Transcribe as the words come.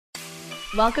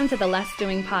Welcome to the Less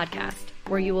Doing podcast,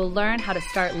 where you will learn how to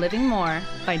start living more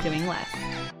by doing less.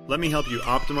 Let me help you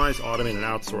optimize, automate, and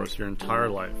outsource your entire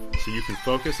life so you can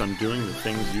focus on doing the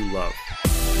things you love.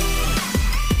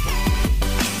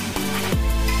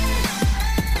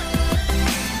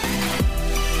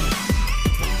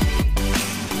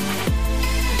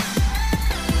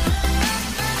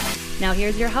 Now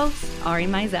here's your host, Ari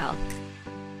Meisel.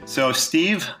 So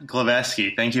Steve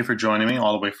Glaveski, thank you for joining me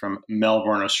all the way from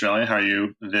Melbourne, Australia. How are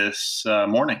you this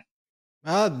morning?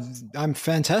 I'm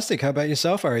fantastic. How about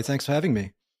yourself, Ari? Thanks for having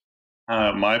me.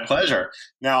 My pleasure.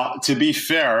 Now, to be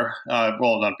fair,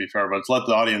 well, not be fair, but to let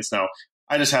the audience know,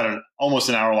 I just had almost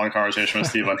an hour-long conversation with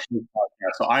Steve on his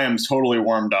podcast, so I am totally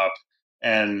warmed up.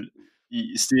 And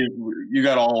Steve, you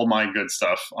got all my good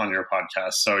stuff on your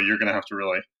podcast, so you're going to have to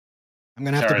really. I'm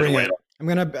going to have to bring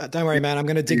it. Don't worry, man. I'm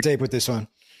going to dig deep with this one.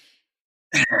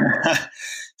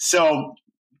 So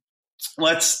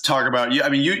let's talk about you. I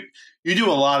mean, you do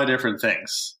a lot of different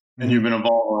things, and you've been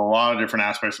involved in a lot of different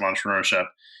aspects of entrepreneurship.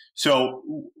 So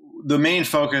the main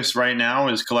focus right now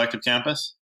is Collective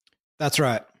Campus? That's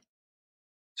right.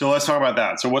 So let's talk about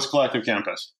that. So what's Collective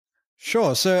Campus?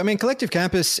 Sure. So, I mean, Collective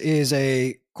Campus is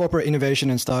a corporate innovation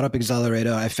and startup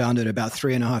accelerator I founded about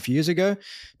 3.5 years ago.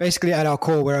 Basically, at our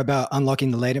core, we're about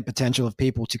unlocking the latent potential of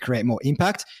people to create more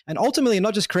impact, and ultimately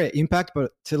not just create impact,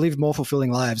 but to live more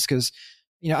fulfilling lives. Because,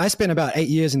 I spent about 8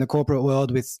 years in the corporate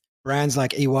world with brands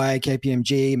like EY,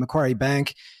 KPMG, Macquarie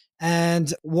Bank.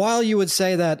 And while you would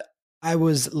say that I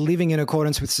was living in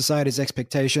accordance with society's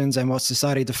expectations and what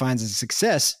society defines as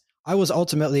success, I was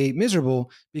ultimately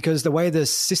miserable because the way the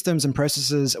systems and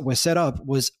processes were set up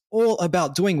was all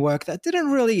about doing work that didn't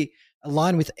really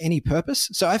align with any purpose.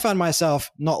 So I found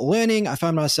myself not learning. I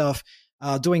found myself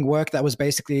doing work that was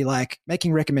basically like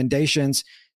making recommendations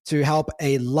to help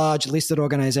a large listed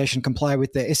organization comply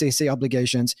with their SEC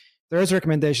obligations. Those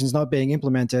recommendations not being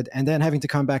implemented, and then having to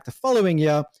come back the following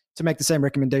year to make the same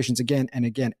recommendations again and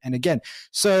again and again.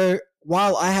 So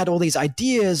while I had all these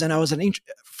ideas and I was an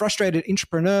frustrated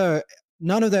entrepreneur,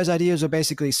 none of those ideas were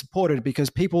basically supported because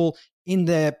people in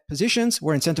their positions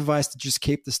were incentivized to just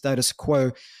keep the status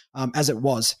quo as it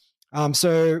was.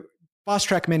 So fast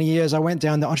track many years, I went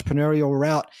down the entrepreneurial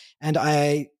route, and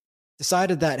I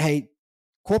decided that, hey,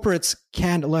 corporates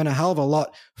can learn a hell of a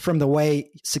lot from the way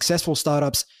successful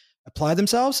startups apply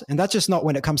themselves. And that's just not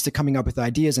when it comes to coming up with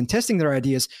ideas and testing their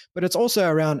ideas, but it's also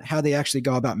around how they actually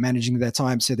go about managing their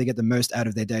time so they get the most out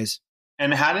of their days.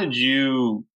 And how did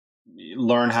you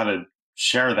learn how to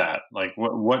share that? Like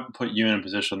what put you in a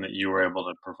position that you were able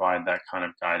to provide that kind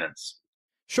of guidance?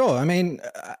 Sure. I mean,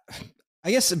 I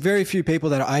guess very few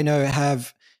people that I know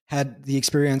have had the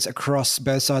experience across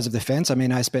both sides of the fence. I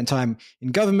mean, I spent time in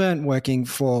government, working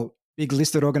for big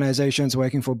listed organizations,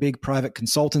 working for big private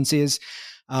consultancies,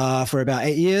 for about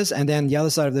 8 years. And then the other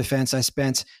side of the fence, I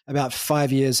spent about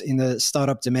 5 years in the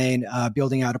startup domain,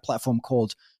 building out a platform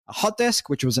called Hotdesk,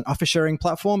 which was an office sharing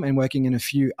platform, and working in a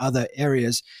few other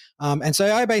areas. And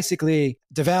so I basically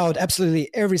devoured absolutely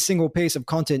every single piece of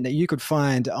content that you could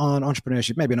find on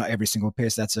entrepreneurship. Maybe not every single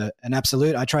piece, that's an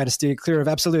absolute. I try to steer clear of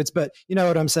absolutes, but you know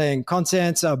what I'm saying.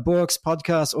 Content, books,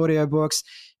 podcasts, audiobooks.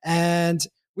 And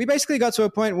we basically got to a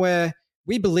point where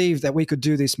we believed that we could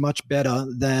do this much better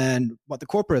than what the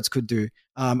corporates could do,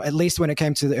 at least when it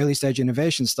came to the early stage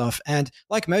innovation stuff. And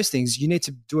like most things, you need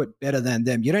to do it better than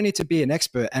them. You don't need to be an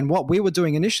expert. And what we were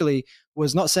doing initially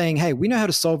was not saying, hey, we know how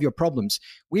to solve your problems.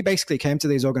 We basically came to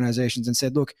these organizations and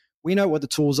said, look, we know what the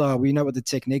tools are. We know what the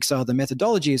techniques are, the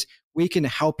methodologies. We can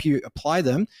help you apply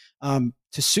them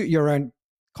to suit your own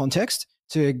context,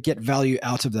 to get value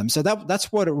out of them. So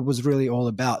that's what it was really all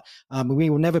about. We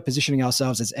were never positioning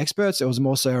ourselves as experts. It was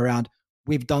more so around,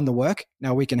 we've done the work.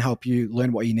 Now we can help you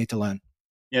learn what you need to learn.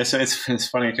 Yeah, so it's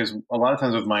funny because a lot of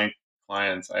times with my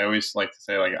clients, I always like to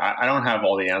say, like, I don't have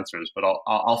all the answers, but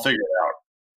I'll figure it out.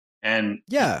 And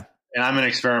yeah, and I'm an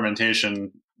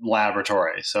experimentation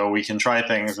laboratory, so we can try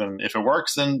things, and if it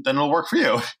works, then it'll work for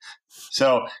you.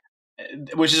 So,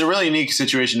 which is a really unique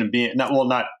situation to be in.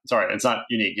 It's not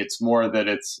unique. It's more that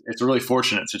it's a really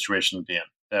fortunate situation to be in,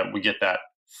 that we get that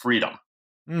freedom.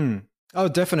 Oh,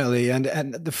 definitely.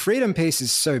 And the freedom piece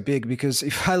is so big because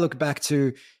if I look back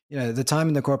to, the time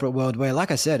in the corporate world where,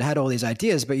 like I said, had all these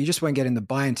ideas, but you just weren't getting the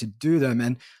buy-in to do them.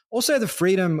 And also the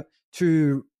freedom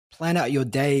to plan out your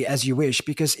day as you wish.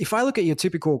 Because if I look at your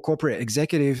typical corporate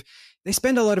executive, they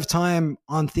spend a lot of time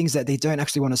on things that they don't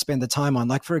actually want to spend the time on.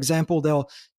 Like, for example, they'll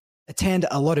attend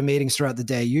a lot of meetings throughout the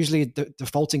day, usually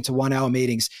defaulting to 1 hour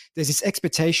meetings. There's this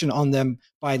expectation on them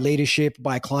by leadership,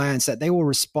 by clients, that they will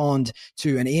respond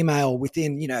to an email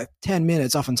within, 10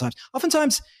 minutes oftentimes.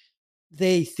 Oftentimes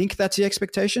they think that's the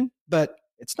expectation, but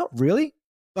It's not really.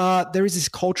 But there is this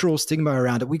cultural stigma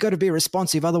around it. We got to be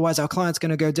responsive. Otherwise, our client's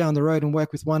going to go down the road and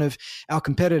work with one of our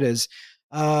competitors.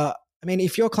 I mean,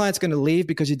 if your client's going to leave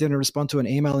because you didn't respond to an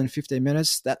email in 15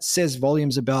 minutes, that says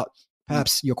volumes about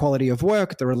perhaps your quality of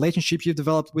work, the relationship you've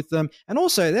developed with them. And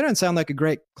also, they don't sound like a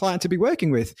great client to be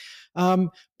working with.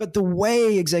 But the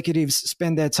way executives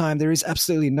spend their time, there is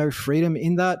absolutely no freedom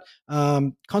in that.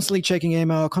 Constantly checking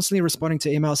email, constantly responding to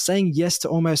email, saying yes to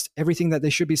almost everything that they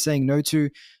should be saying no to,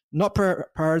 not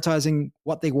prioritizing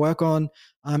what they work on,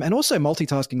 and also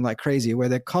multitasking like crazy, where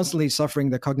they're constantly suffering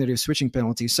the cognitive switching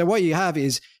penalties. So what you have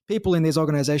is people in these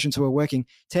organizations who are working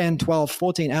 10, 12,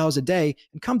 14 hours a day,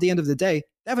 and come the end of the day,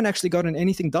 they haven't actually gotten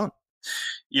anything done.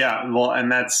 Yeah, well,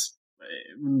 and that's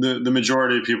the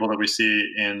majority of people that we see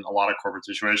in a lot of corporate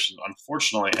situations,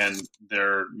 unfortunately, and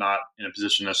they're not in a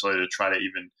position necessarily to try to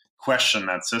even question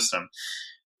that system.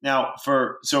 Now,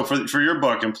 for your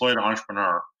book, Employee to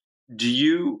Entrepreneur, do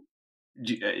you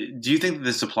think that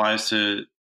this applies to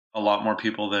a lot more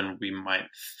people than we might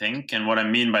think? And what I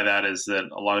mean by that is that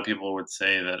a lot of people would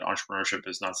say that entrepreneurship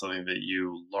is not something that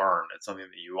you learn; it's something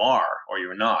that you are or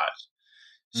you're not.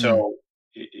 So,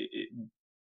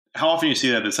 how often you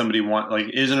see that somebody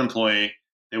is an employee,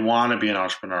 they want to be an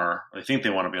entrepreneur, or they think they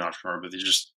want to be an entrepreneur, but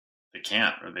they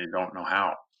can't, or they don't know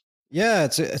how. Yeah,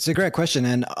 it's a great question,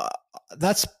 and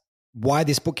that's why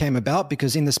this book came about,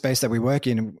 because in the space that we work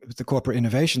in, the corporate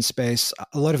innovation space,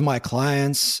 a lot of my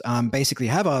clients basically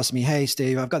have asked me, hey,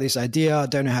 Steve, I've got this idea. I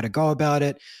don't know how to go about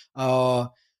it.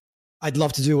 I'd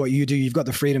love to do what you do. You've got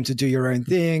the freedom to do your own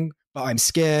thing, but I'm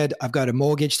scared. I've got a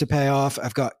mortgage to pay off.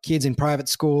 I've got kids in private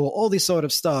school, all this sort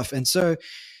of stuff. And so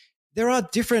there are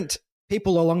different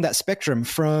people along that spectrum,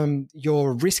 from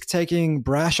your risk-taking,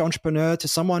 brash entrepreneur to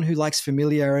someone who likes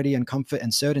familiarity and comfort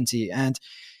and certainty. And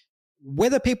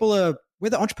whether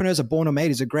entrepreneurs are born or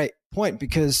made is a great point,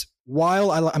 because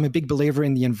while I'm a big believer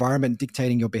in the environment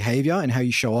dictating your behavior and how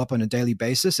you show up on a daily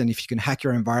basis, and if you can hack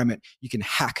your environment, you can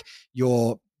hack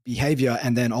your behavior,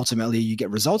 and then ultimately you get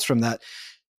results from that.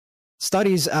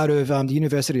 Studies out of the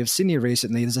University of Sydney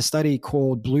recently, there's a study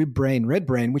called Blue Brain, Red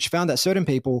Brain, which found that certain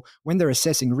people, when they're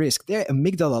assessing risk, their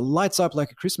amygdala lights up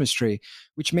like a Christmas tree,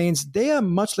 which means they are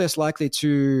much less likely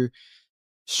to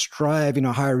strive in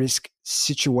a high risk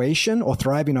situation or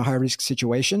thrive in a high risk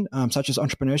situation, such as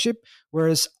entrepreneurship,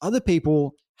 whereas other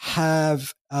people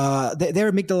have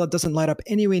their amygdala doesn't light up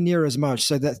anywhere near as much.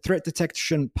 So that threat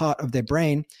detection part of their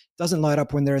brain doesn't light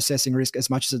up when they're assessing risk as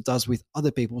much as it does with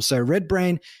other people. So red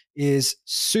brain is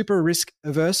super risk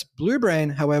averse. Blue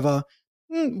brain, however,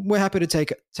 we're happy to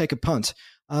take a punt.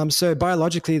 So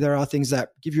biologically, there are things that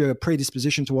give you a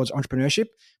predisposition towards entrepreneurship,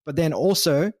 but then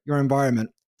also your environment.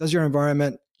 Does your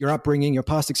environment, your upbringing, your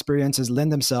past experiences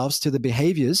lend themselves to the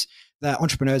behaviors that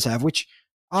entrepreneurs have, which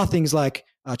are things like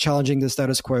challenging the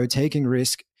status quo, taking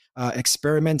risk,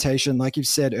 experimentation, like you've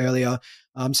said earlier.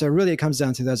 So really it comes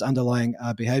down to those underlying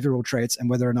behavioral traits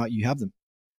and whether or not you have them.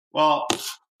 Well,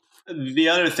 the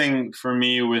other thing for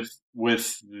me with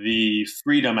the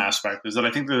freedom aspect is that I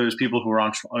think that there's people who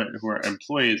are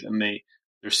employees and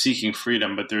they're seeking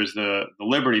freedom, but there's the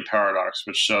liberty paradox,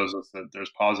 which shows us that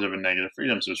there's positive and negative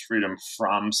freedoms. There's freedom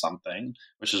from something,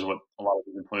 which is what a lot of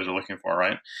these employees are looking for,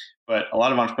 right? But a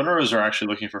lot of entrepreneurs are actually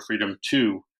looking for freedom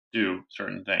to do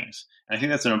certain things. And I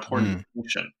think that's an important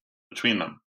distinction between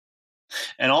them.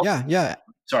 And also,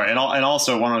 sorry, and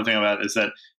also one other thing about it is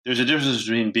that there's a difference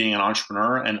between being an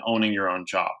entrepreneur and owning your own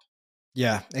job.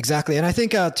 Yeah, exactly. And I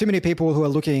think too many people who are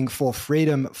looking for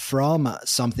freedom from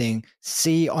something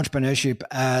see entrepreneurship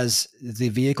as the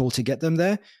vehicle to get them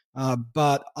there.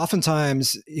 But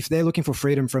oftentimes, if they're looking for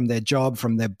freedom from their job,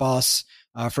 from their boss,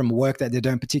 from work that they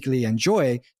don't particularly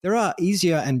enjoy, there are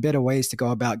easier and better ways to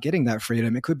go about getting that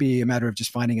freedom. It could be a matter of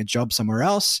just finding a job somewhere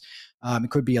else. It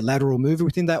could be a lateral move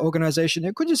within that organization.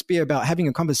 It could just be about having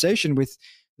a conversation with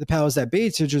the powers that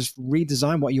be to just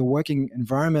redesign what your working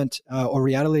environment or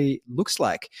reality looks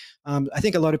like. I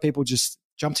think a lot of people just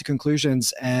jump to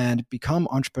conclusions and become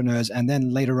entrepreneurs, and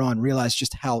then later on realize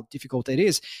just how difficult it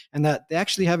is, and that they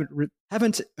actually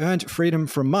haven't earned freedom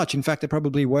from much. In fact, they're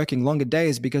probably working longer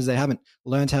days because they haven't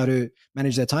learned how to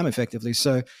manage their time effectively.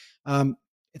 So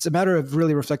it's a matter of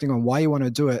really reflecting on why you want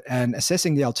to do it and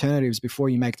assessing the alternatives before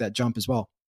you make that jump as well.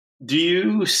 Do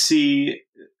you see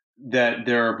that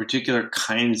there are particular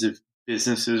kinds of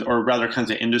businesses, or rather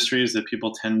kinds of industries, that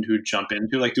people tend to jump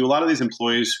into? Like, do a lot of these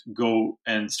employees go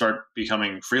and start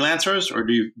becoming freelancers, or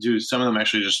do some of them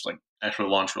actually just actually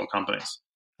launch real companies?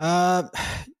 It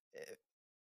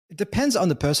depends on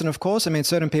the person, of course. I mean,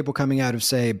 certain people coming out of,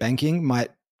 say, banking might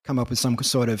come up with some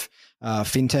sort of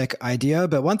fintech idea.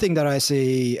 But one thing that I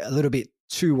see a little bit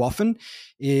too often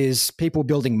is people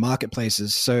building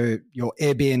marketplaces. So your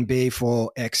Airbnb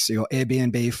for X, your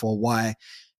Airbnb for Y.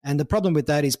 And the problem with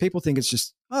that is people think it's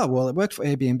just, oh, well, it worked for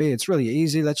Airbnb. It's really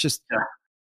easy. Let's just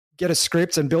get a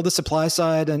script and build the supply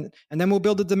side and then we'll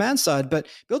build the demand side. But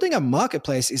building a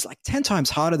marketplace is like 10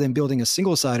 times harder than building a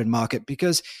single-sided market,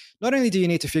 because not only do you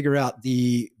need to figure out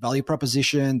the value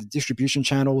proposition, the distribution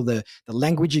channel, the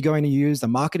language you're going to use, the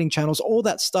marketing channels, all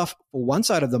that stuff for one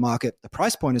side of the market, the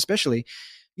price point especially,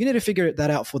 you need to figure that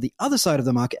out for the other side of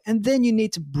the market. And then you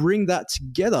need to bring that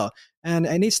together. And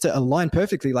it needs to align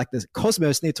perfectly, like the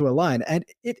cosmos need to align. And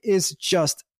it is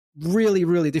just really,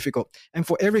 really difficult. And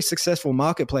for every successful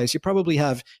marketplace, you probably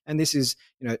have, and this is,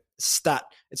 stat,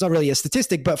 it's not really a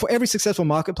statistic, but for every successful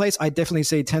marketplace, I definitely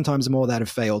see 10 times more that have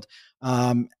failed.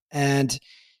 And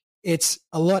it's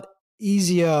a lot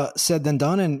easier said than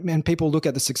done. And people look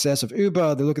at the success of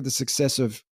Uber, they look at the success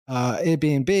of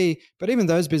Airbnb, but even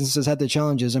those businesses had their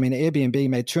challenges. I mean, Airbnb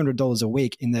made $200 a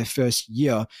week in their first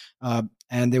year,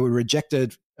 and they were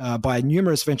rejected by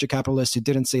numerous venture capitalists who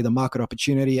didn't see the market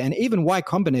opportunity. And even Y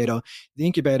Combinator, the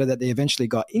incubator that they eventually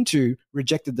got into,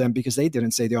 rejected them because they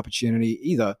didn't see the opportunity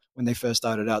either when they first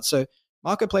started out. So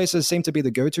marketplaces seem to be the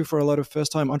go-to for a lot of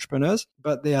first-time entrepreneurs,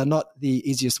 but they are not the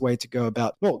easiest way to go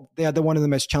about. Well, they are one of the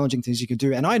most challenging things you can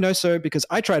do. And I know so because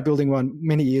I tried building one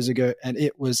many years ago, and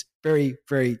it was very,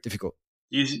 very difficult.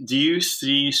 Do you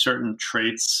see certain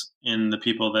traits in the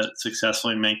people that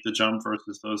successfully make the jump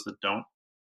versus those that don't?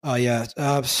 Oh, yeah.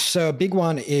 So a big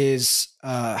one is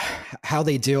how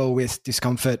they deal with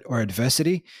discomfort or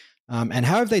adversity. And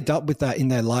how have they dealt with that in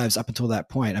their lives up until that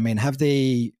point? I mean, have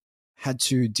they had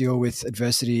to deal with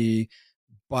adversity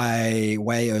by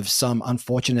way of some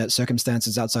unfortunate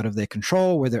circumstances outside of their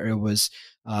control, whether it was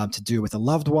to do with a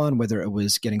loved one, whether it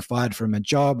was getting fired from a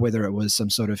job, whether it was some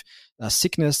sort of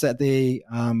sickness that they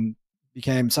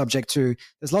became subject to?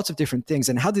 There's lots of different things.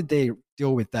 And how did they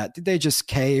deal with that? Did they just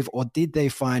cave, or did they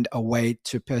find a way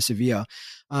to persevere?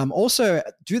 Also,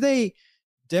 do they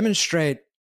demonstrate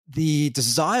the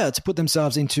desire to put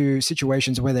themselves into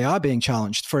situations where they are being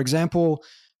challenged? For example,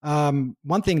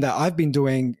 one thing that I've been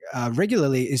doing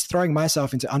regularly is throwing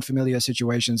myself into unfamiliar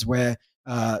situations where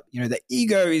the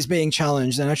ego is being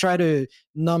challenged, and I try to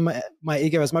numb my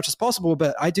ego as much as possible.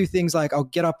 But I do things like I'll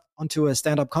get up onto a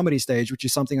stand-up comedy stage, which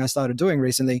is something I started doing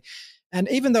recently. And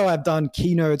even though I've done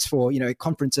keynotes for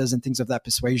conferences and things of that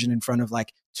persuasion in front of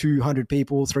like 200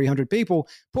 people, 300 people,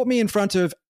 put me in front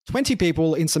of 20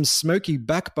 people in some smoky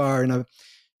back bar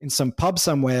in some pub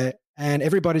somewhere, and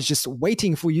everybody's just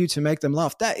waiting for you to make them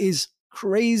laugh. That is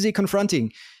crazy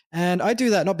confronting. And I do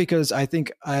that not because I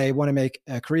think I want to make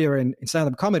a career in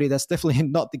stand-up comedy. That's definitely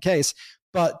not the case.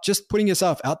 But just putting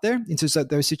yourself out there into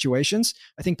those situations,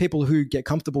 I think people who get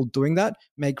comfortable doing that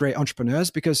make great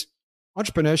entrepreneurs, because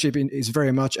entrepreneurship is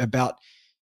very much about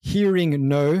hearing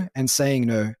no and saying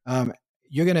no.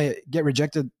 You're going to get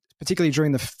rejected, particularly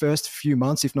during the first few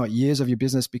months, if not years of your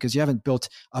business, because you haven't built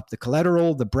up the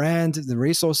collateral, the brand, the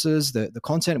resources, the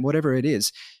content, whatever it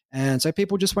is. And so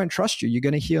people just won't trust you. You're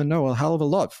going to hear no a hell of a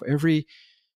lot for every,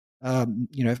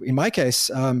 in my case,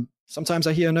 sometimes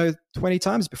I hear no 20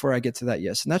 times before I get to that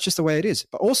yes. And that's just the way it is.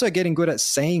 But also getting good at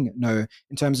saying no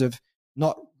in terms of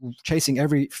not chasing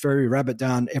every furry rabbit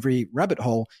down every rabbit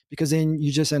hole, because then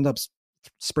you just end up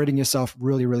spreading yourself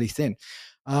really, really thin.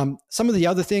 Some of the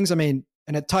other things, and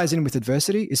it ties in with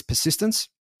adversity, is persistence.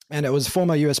 And it was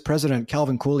former US President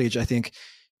Calvin Coolidge, I think.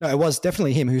 No, it was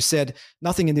definitely him who said,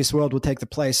 nothing in this world will take the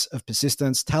place of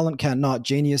persistence. Talent cannot,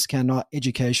 genius cannot,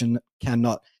 education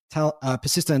cannot.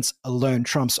 Persistence alone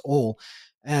trumps all.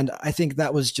 And I think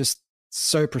that was just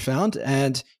so profound.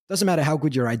 And it doesn't matter how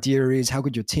good your idea is, how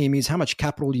good your team is, how much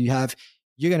capital you have,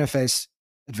 you're going to face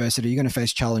adversity, you're going to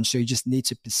face challenge. So you just need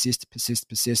to persist.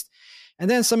 And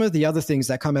then some of the other things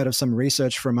that come out of some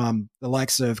research from the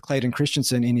likes of Clayton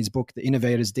Christensen in his book, The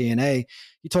Innovator's DNA,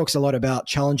 he talks a lot about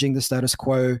challenging the status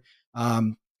quo,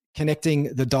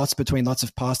 connecting the dots between lots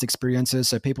of past experiences.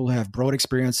 So people who have broad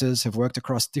experiences, have worked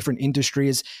across different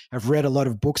industries, have read a lot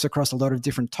of books across a lot of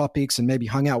different topics, and maybe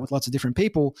hung out with lots of different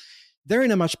people, they're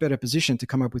in a much better position to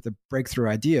come up with a breakthrough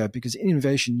idea, because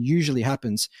innovation usually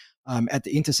happens at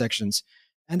the intersections.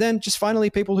 And then just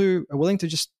finally, people who are willing to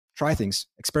just try things,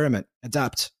 experiment,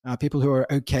 adapt, people who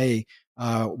are okay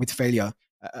with failure.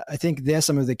 I think they're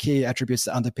some of the key attributes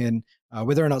that underpin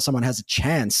whether or not someone has a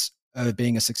chance of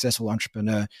being a successful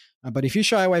entrepreneur. But if you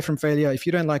shy away from failure, if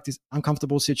you don't like these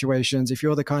uncomfortable situations, if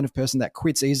you're the kind of person that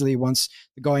quits easily once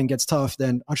the going gets tough,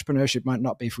 then entrepreneurship might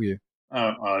not be for you.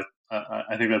 I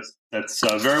think that's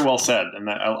very well said. And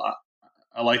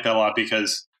I like that a lot,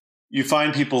 because you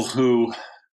find people who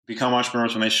become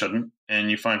entrepreneurs when they shouldn't,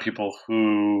 and you find people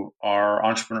who are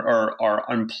entrepreneur or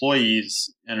are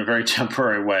employees in a very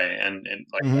temporary way. And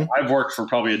like I've worked for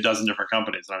probably a dozen different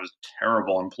companies, and I was a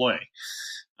terrible employee.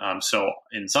 So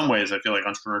in some ways, I feel like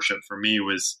entrepreneurship for me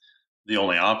was the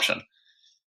only option.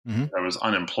 I was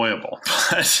unemployable,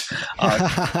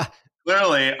 but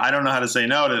clearly, I don't know how to say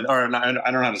no to, or I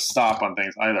don't know how to stop on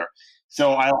things either.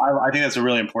 So I think that's a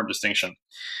really important distinction.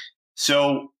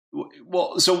 So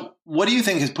what do you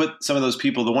think has put some of those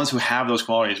people, the ones who have those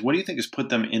qualities, what do you think has put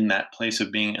them in that place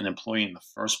of being an employee in the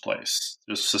first place?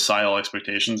 Just societal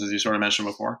expectations, as you sort of mentioned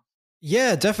before?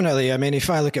 Yeah, definitely. I mean, if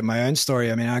I look at my own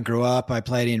story, I mean, I grew up, I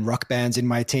played in rock bands in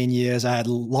my teen years. I had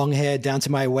long hair down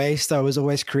to my waist. I was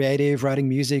always creative, writing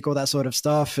music, all that sort of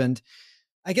stuff. And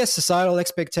I guess societal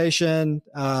expectation,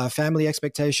 family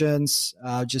expectations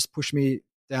just pushed me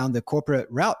down the corporate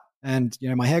route. And,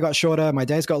 my hair got shorter, my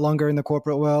days got longer in the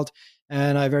corporate world.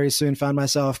 And I very soon found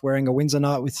myself wearing a Windsor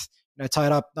knot with,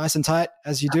 tied up nice and tight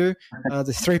as you do, the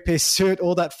 3-piece suit,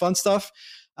 all that fun stuff.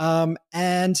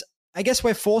 And I guess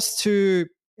we're forced to,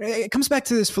 it comes back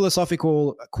to this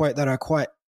philosophical quote that I quite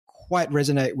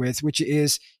resonate with, which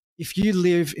is, if you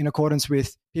live in accordance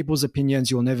with people's opinions,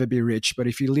 you'll never be rich. But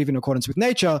if you live in accordance with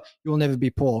nature, you'll never be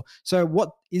poor. So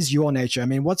what is your nature? I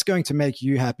mean, what's going to make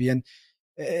you happy? And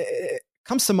it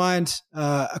comes to mind,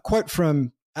 a quote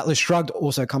from Atlas Shrugged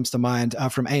also comes to mind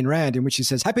from Ayn Rand, in which he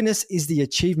says, happiness is the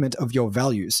achievement of your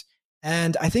values.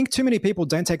 And I think too many people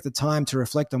don't take the time to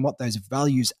reflect on what those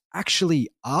values actually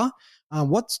are.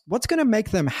 What's going to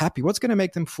make them happy? What's going to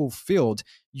make them fulfilled?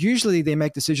 Usually they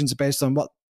make decisions based on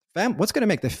what's going to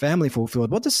make their family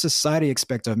fulfilled? What does society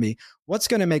expect of me? What's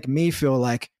going to make me feel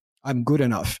like I'm good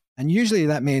enough? And usually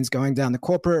that means going down the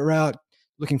corporate route,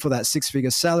 looking for that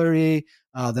 6-figure salary,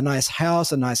 the nice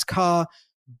house, a nice car.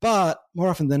 But more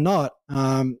often than not,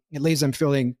 it leaves them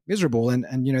feeling miserable. And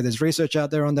there's research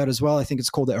out there on that as well. I think it's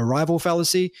called the arrival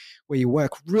fallacy, where you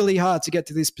work really hard to get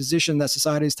to this position that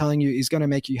society is telling you is going to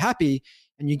make you happy.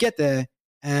 And you get there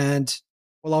and,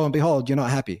 well, lo and behold, you're not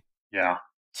happy. Yeah.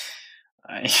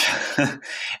 The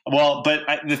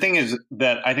thing is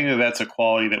that I think that that's a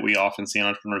quality that we often see in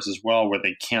entrepreneurs as well, where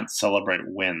they can't celebrate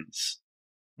wins.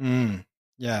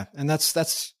 Yeah. And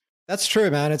that's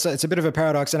true, man. It's a bit of a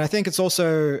paradox. And I think it's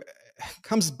also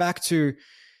comes back to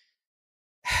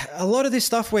a lot of this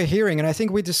stuff we're hearing. And I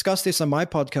think we discussed this on my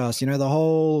podcast, the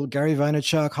whole Gary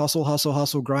Vaynerchuk,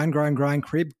 hustle, grind,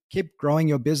 keep growing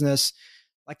your business.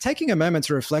 Like taking a moment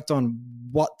to reflect on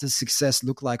what does success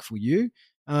look like for you.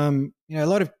 A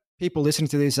lot of people listening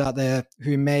to this out there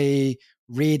who may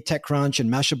read TechCrunch and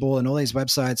Mashable and all these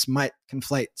websites might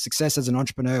conflate success as an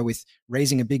entrepreneur with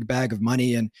raising a big bag of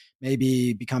money and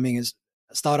maybe becoming a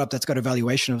startup that's got a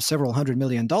valuation of several $100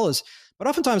 million. But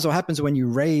oftentimes what happens when you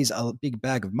raise a big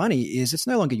bag of money is it's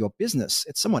no longer your business.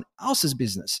 It's someone else's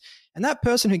business. And that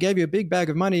person who gave you a big bag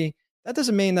of money, that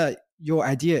doesn't mean that your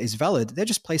idea is valid. They're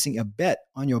just placing a bet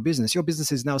on your business. Your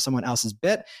business is now someone else's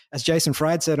bet. As Jason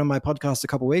Fried said on my podcast a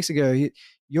couple of weeks ago,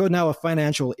 you're now a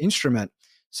financial instrument.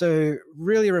 So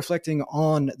really reflecting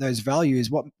on those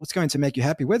values, what's going to make you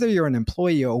happy, whether you're an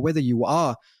employee or whether you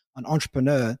are an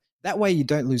entrepreneur, that way you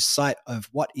don't lose sight of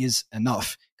what is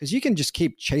enough, because you can just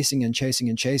keep chasing and chasing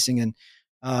and chasing. And,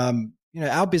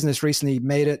 our business recently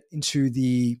made it into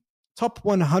the top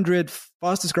 100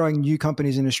 fastest growing new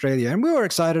companies in Australia. And we were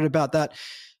excited about that.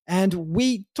 And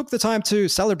we took the time to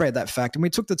celebrate that fact. And we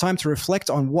took the time to reflect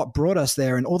on what brought us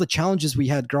there and all the challenges we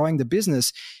had growing the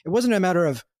business. It wasn't a matter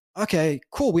of, okay,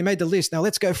 cool, we made the list. Now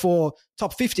let's go for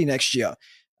top 50 next year.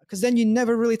 Because then you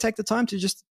never really take the time to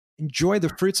just enjoy the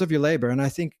fruits of your labor. And I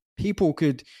think people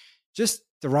could just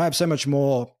derive so much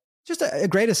more, just a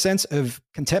greater sense of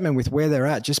contentment with where they're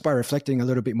at just by reflecting a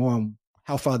little bit more on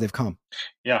how far they've come.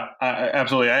 Yeah,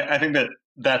 absolutely. I think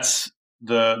that's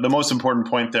the most important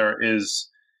point there is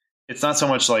it's not so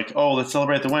much like, oh, let's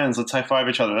celebrate the wins, let's high five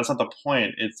each other. That's not the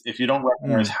point. It's if you don't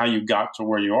recognize how you got to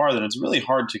where you are, then it's really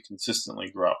hard to consistently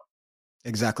grow.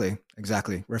 Exactly.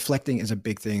 Reflecting is a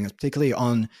big thing, particularly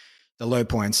on the low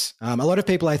points. A lot of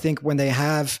people, I think, when they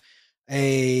have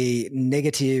a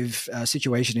negative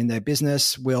situation in their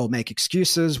business, will make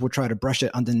excuses, will try to brush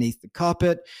it underneath the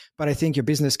carpet. But I think your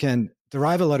business can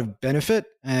derive a lot of benefit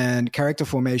and character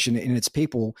formation in its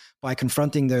people by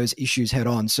confronting those issues head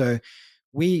on. So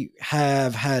we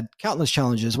have had countless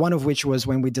challenges, one of which was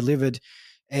when we delivered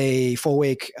a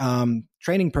 4-week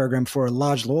training program for a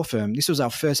large law firm. This was our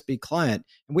first big client,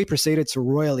 and we proceeded to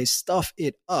royally stuff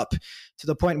it up to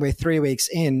the point where 3 weeks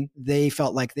in, they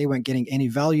felt like they weren't getting any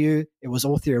value. It was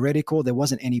all theoretical. There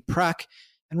wasn't any prac.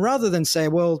 And rather than say,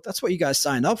 well, that's what you guys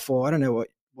signed up for, I don't know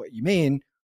what you mean,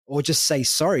 or just say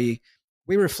sorry,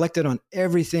 we reflected on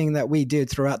everything that we did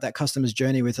throughout that customer's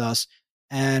journey with us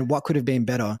and what could have been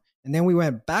better. And then we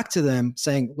went back to them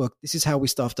saying, look, this is how we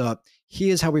stuffed up.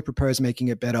 Here's how we propose making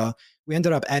it better. We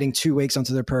ended up adding 2 weeks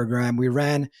onto the program. We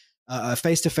ran a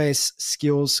face-to-face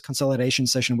skills consolidation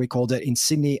session, we called it, in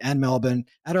Sydney and Melbourne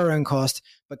at our own cost.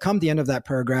 But come the end of that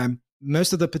program,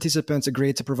 most of the participants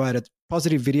agreed to provide a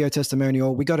positive video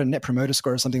testimonial. We got a net promoter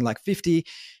score of something like 50,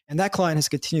 and that client has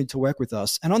continued to work with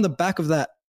us. And on the back of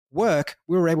that work,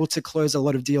 we were able to close a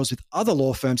lot of deals with other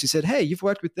law firms who said, hey, you've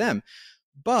worked with them.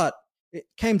 But it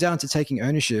came down to taking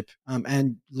ownership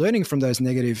and learning from those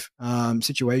negative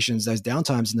situations, those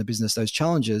downtimes in the business, those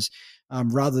challenges,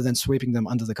 rather than sweeping them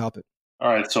under the carpet. All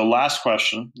right. So last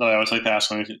question that I always like to ask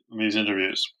in these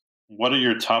interviews. What are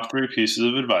your top 3 pieces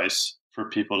of advice for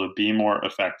people to be more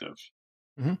effective?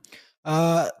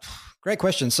 Mm-hmm. Great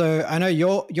question. So I know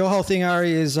your whole thing,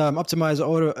 Ari, is optimize,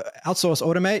 outsource,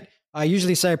 automate. I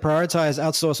usually say prioritize,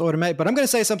 outsource, automate, but I'm going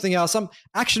to say something else, some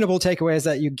actionable takeaways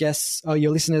that your guests or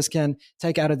your listeners can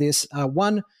take out of this.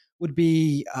 One would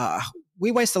be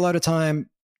we waste a lot of time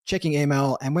checking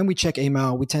email. And when we check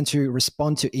email, we tend to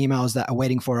respond to emails that are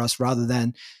waiting for us rather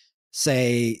than,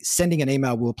 say, sending an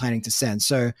email we were planning to send.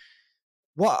 So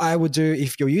what I would do,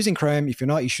 if you're using Chrome, if you're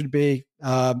not, you should be,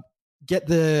 there's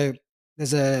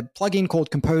a plugin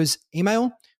called Compose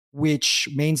Email, which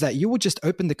means that you will just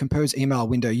open the Compose email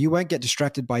window. You won't get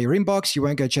distracted by your inbox. You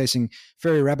won't go chasing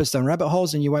fairy rabbits down rabbit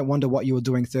holes, and you won't wonder what you were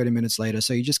doing 30 minutes later.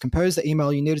 So you just compose the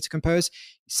email you needed to compose,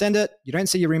 you send it, you don't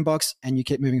see your inbox, and you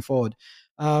keep moving forward.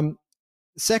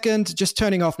 Second, just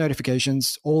turning off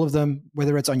notifications, all of them,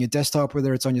 whether it's on your desktop,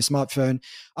 whether it's on your smartphone.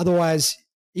 Otherwise,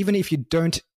 even if you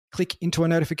don't click into a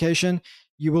notification,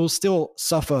 you will still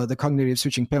suffer the cognitive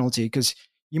switching penalty, because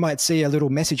you might see a little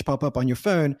message pop up on your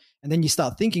phone, and then you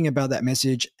start thinking about that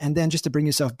message. And then just to bring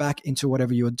yourself back into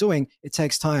whatever you're doing, it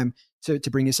takes time to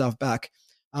bring yourself back.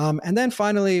 And then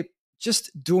finally,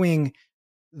 just doing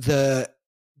the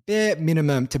bare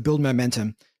minimum to build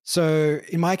momentum. So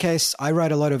in my case, I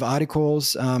write a lot of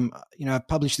articles. I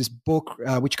published this book,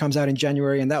 which comes out in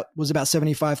January, and that was about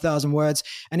 75,000 words.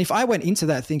 And if I went into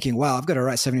that thinking, wow, I've got to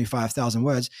write 75,000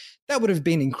 words, that would have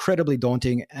been incredibly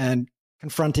daunting and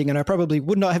confronting, and I probably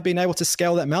would not have been able to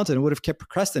scale that mountain and would have kept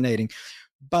procrastinating.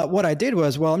 But what I did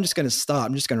was, well, I'm just going to start.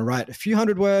 I'm just going to write a few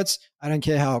hundred words. I don't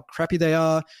care how crappy they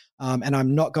are. And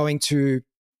I'm not going to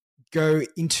go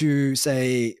into,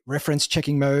 say, reference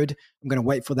checking mode. I'm going to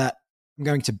wait for that. I'm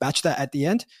going to batch that at the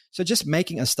end. So just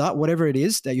making a start, whatever it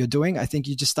is that you're doing, I think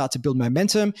you just start to build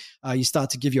momentum. You start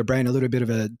to give your brain a little bit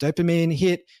of a dopamine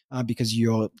hit because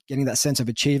you're getting that sense of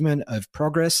achievement, of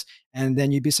progress. And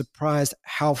then you'd be surprised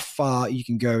how far you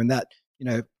can go. And that,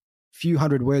 few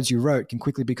hundred words you wrote can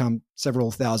quickly become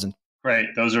several thousand. Great.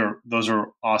 Those are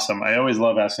awesome. I always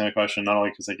love asking a question, not only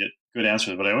because I get good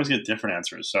answers, but I always get different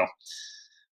answers. So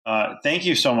thank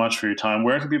you so much for your time.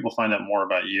 Where can people find out more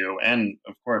about you and,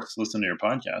 of course, listen to your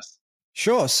podcast?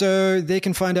 Sure. So they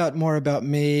can find out more about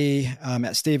me at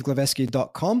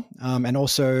steveglaveski.com and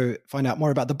also find out more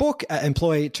about the book at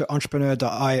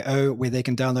employee-to-entrepreneur.io, where they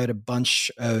can download a bunch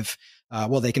of,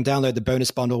 they can download the bonus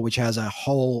bundle, which has a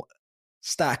whole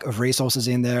stack of resources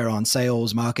in there on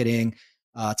sales, marketing,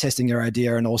 testing your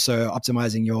idea, and also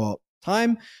optimizing your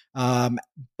time.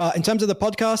 But in terms of the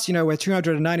podcast, we're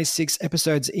 296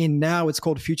 episodes in now. It's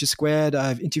called Future Squared.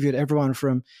 I've interviewed everyone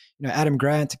from, Adam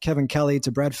Grant to Kevin Kelly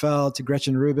to Brad Fell to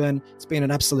Gretchen Rubin. It's been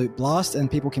an absolute blast, and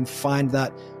people can find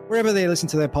that wherever they listen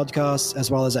to their podcasts,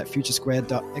 as well as at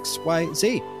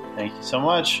futuresquared.xyz. Thank you so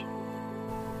much.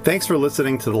 Thanks for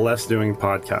listening to the Less Doing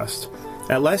podcast.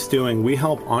 At Less Doing, we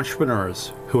help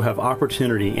entrepreneurs who have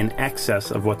opportunity in excess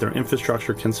of what their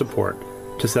infrastructure can support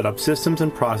to set up systems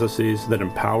and processes that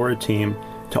empower a team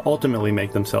to ultimately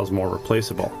make themselves more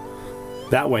replaceable.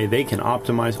 That way, they can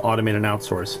optimize, automate, and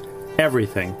outsource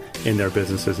everything in their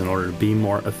businesses in order to be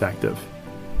more effective.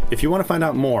 If you want to find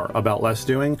out more about Less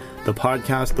Doing, the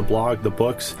podcast, the blog, the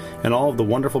books, and all of the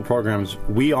wonderful programs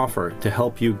we offer to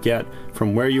help you get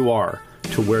from where you are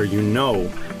to where you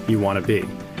know you want to be,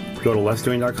 go to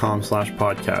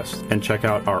lessdoing.com/podcast and check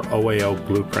out our OAO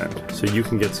blueprint so you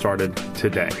can get started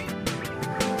today.